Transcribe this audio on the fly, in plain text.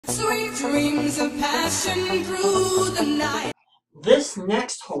Sweet dreams of passion through the night. This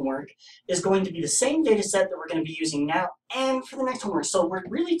next homework is going to be the same data set that we're going to be using now and for the next homework. So we're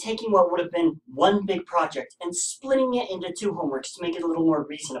really taking what would have been one big project and splitting it into two homeworks to make it a little more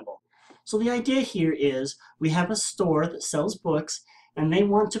reasonable. So the idea here is we have a store that sells books and they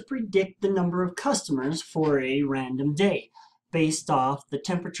want to predict the number of customers for a random day based off the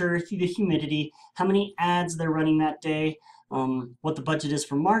temperature, the humidity, how many ads they're running that day, what the budget is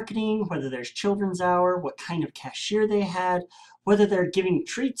for marketing, whether there's children's hour, what kind of cashier they had, whether they're giving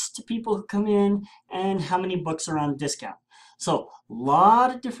treats to people who come in, and how many books are on discount. So a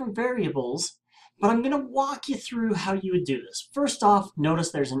lot of different variables, but I'm going to walk you through how you would do this. First off, notice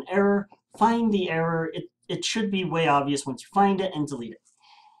there's an error. Find the error. It should be way obvious once you find it, and delete it.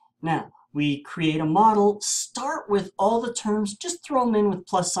 Now, we create a model, start with all the terms, just throw them in with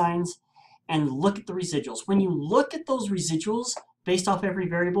plus signs, and look at the residuals. When you look at those residuals based off every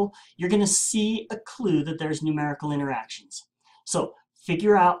variable, you're going to see a clue that there's numerical interactions. So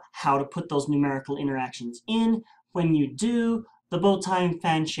figure out how to put those numerical interactions in. When you do, the bow tie and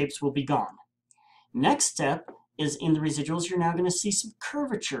fan shapes will be gone. Next step is in the residuals, you're now going to see some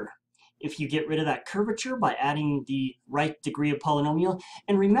curvature. If you get rid of that curvature by adding the right degree of polynomial,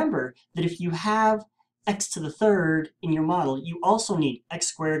 and remember that if you have x to the third in your model, you also need x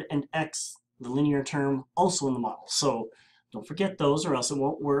squared and x, the linear term, also in the model. So don't forget those or else it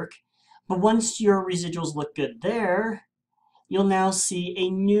won't work. But once your residuals look good there, you'll now see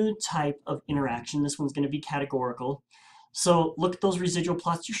a new type of interaction. This one's going to be categorical. So look at those residual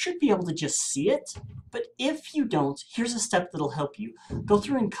plots. You should be able to just see it. But if you don't, here's a step that'll help you. Go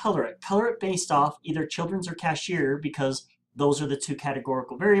through and color it. Color it based off either children's or cashier, because those are the two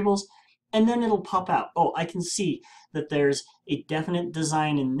categorical variables. And then it'll pop out. Oh, I can see that there's a definite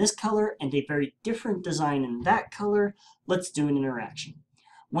design in this color and a very different design in that color. Let's do an interaction.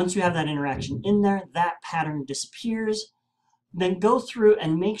 Once you have that interaction in there, that pattern disappears. Then go through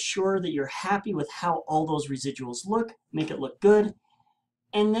and make sure that you're happy with how all those residuals look. Make it look good.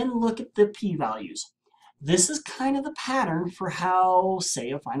 And then look at the p-values. This is kind of the pattern for how,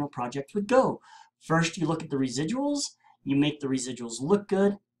 say, a final project would go. First, you look at the residuals. You make the residuals look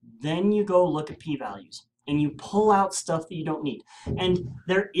good. Then you go look at p-values. And you pull out stuff that you don't need. And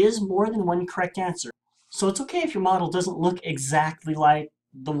there is more than one correct answer. So it's okay if your model doesn't look exactly like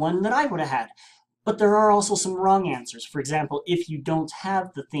the one that I would have had. But there are also some wrong answers. For example, if you don't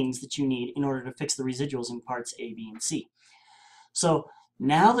have the things that you need in order to fix the residuals in parts A, B, and C. So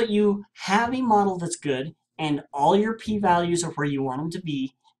now that you have a model that's good and all your p-values are where you want them to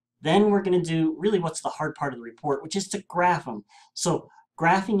be, then we're going to do really what's the hard part of the report, which is to graph them. So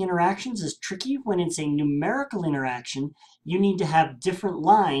graphing interactions is tricky. When it's a numerical interaction, you need to have different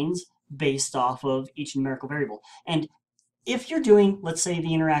lines based off of each numerical variable. And if you're doing, let's say,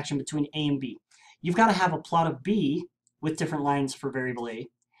 the interaction between A and B, you've got to have a plot of B with different lines for variable A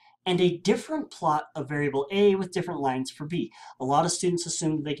and a different plot of variable A with different lines for B. A lot of students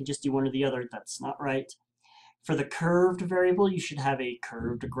assume that they can just do one or the other. That's not right. For the curved variable, you should have a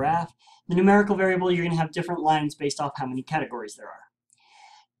curved graph. The numerical variable, you're going to have different lines based off how many categories there are.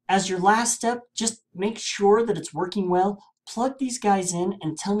 As your last step, just make sure that it's working well. Plug these guys in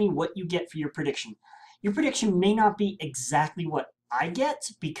and tell me what you get for your prediction. Your prediction may not be exactly what I get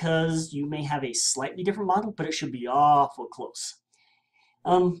because you may have a slightly different model, but it should be awful close.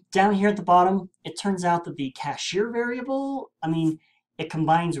 Down here at the bottom, it turns out that the cashier variable, it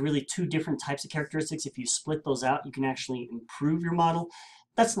combines really two different types of characteristics. If you split those out, you can actually improve your model.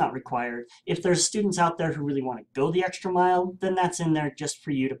 That's not required. If there's students out there who really want to go the extra mile, then that's in there just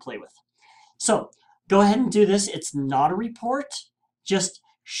for you to play with. So go ahead and do this. It's not a report. Just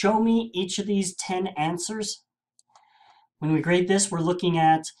show me each of these 10 answers. When we grade this, we're looking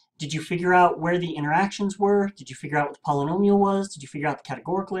at, did you figure out where the interactions were? Did you figure out what the polynomial was? Did you figure out the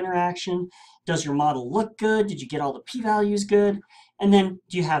categorical interaction? Does your model look good? Did you get all the p-values good? And then,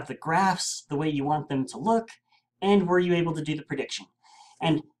 do you have the graphs the way you want them to look? And were you able to do the prediction?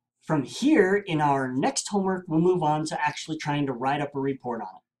 And from here, in our next homework, we'll move on to actually trying to write up a report on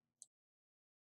it.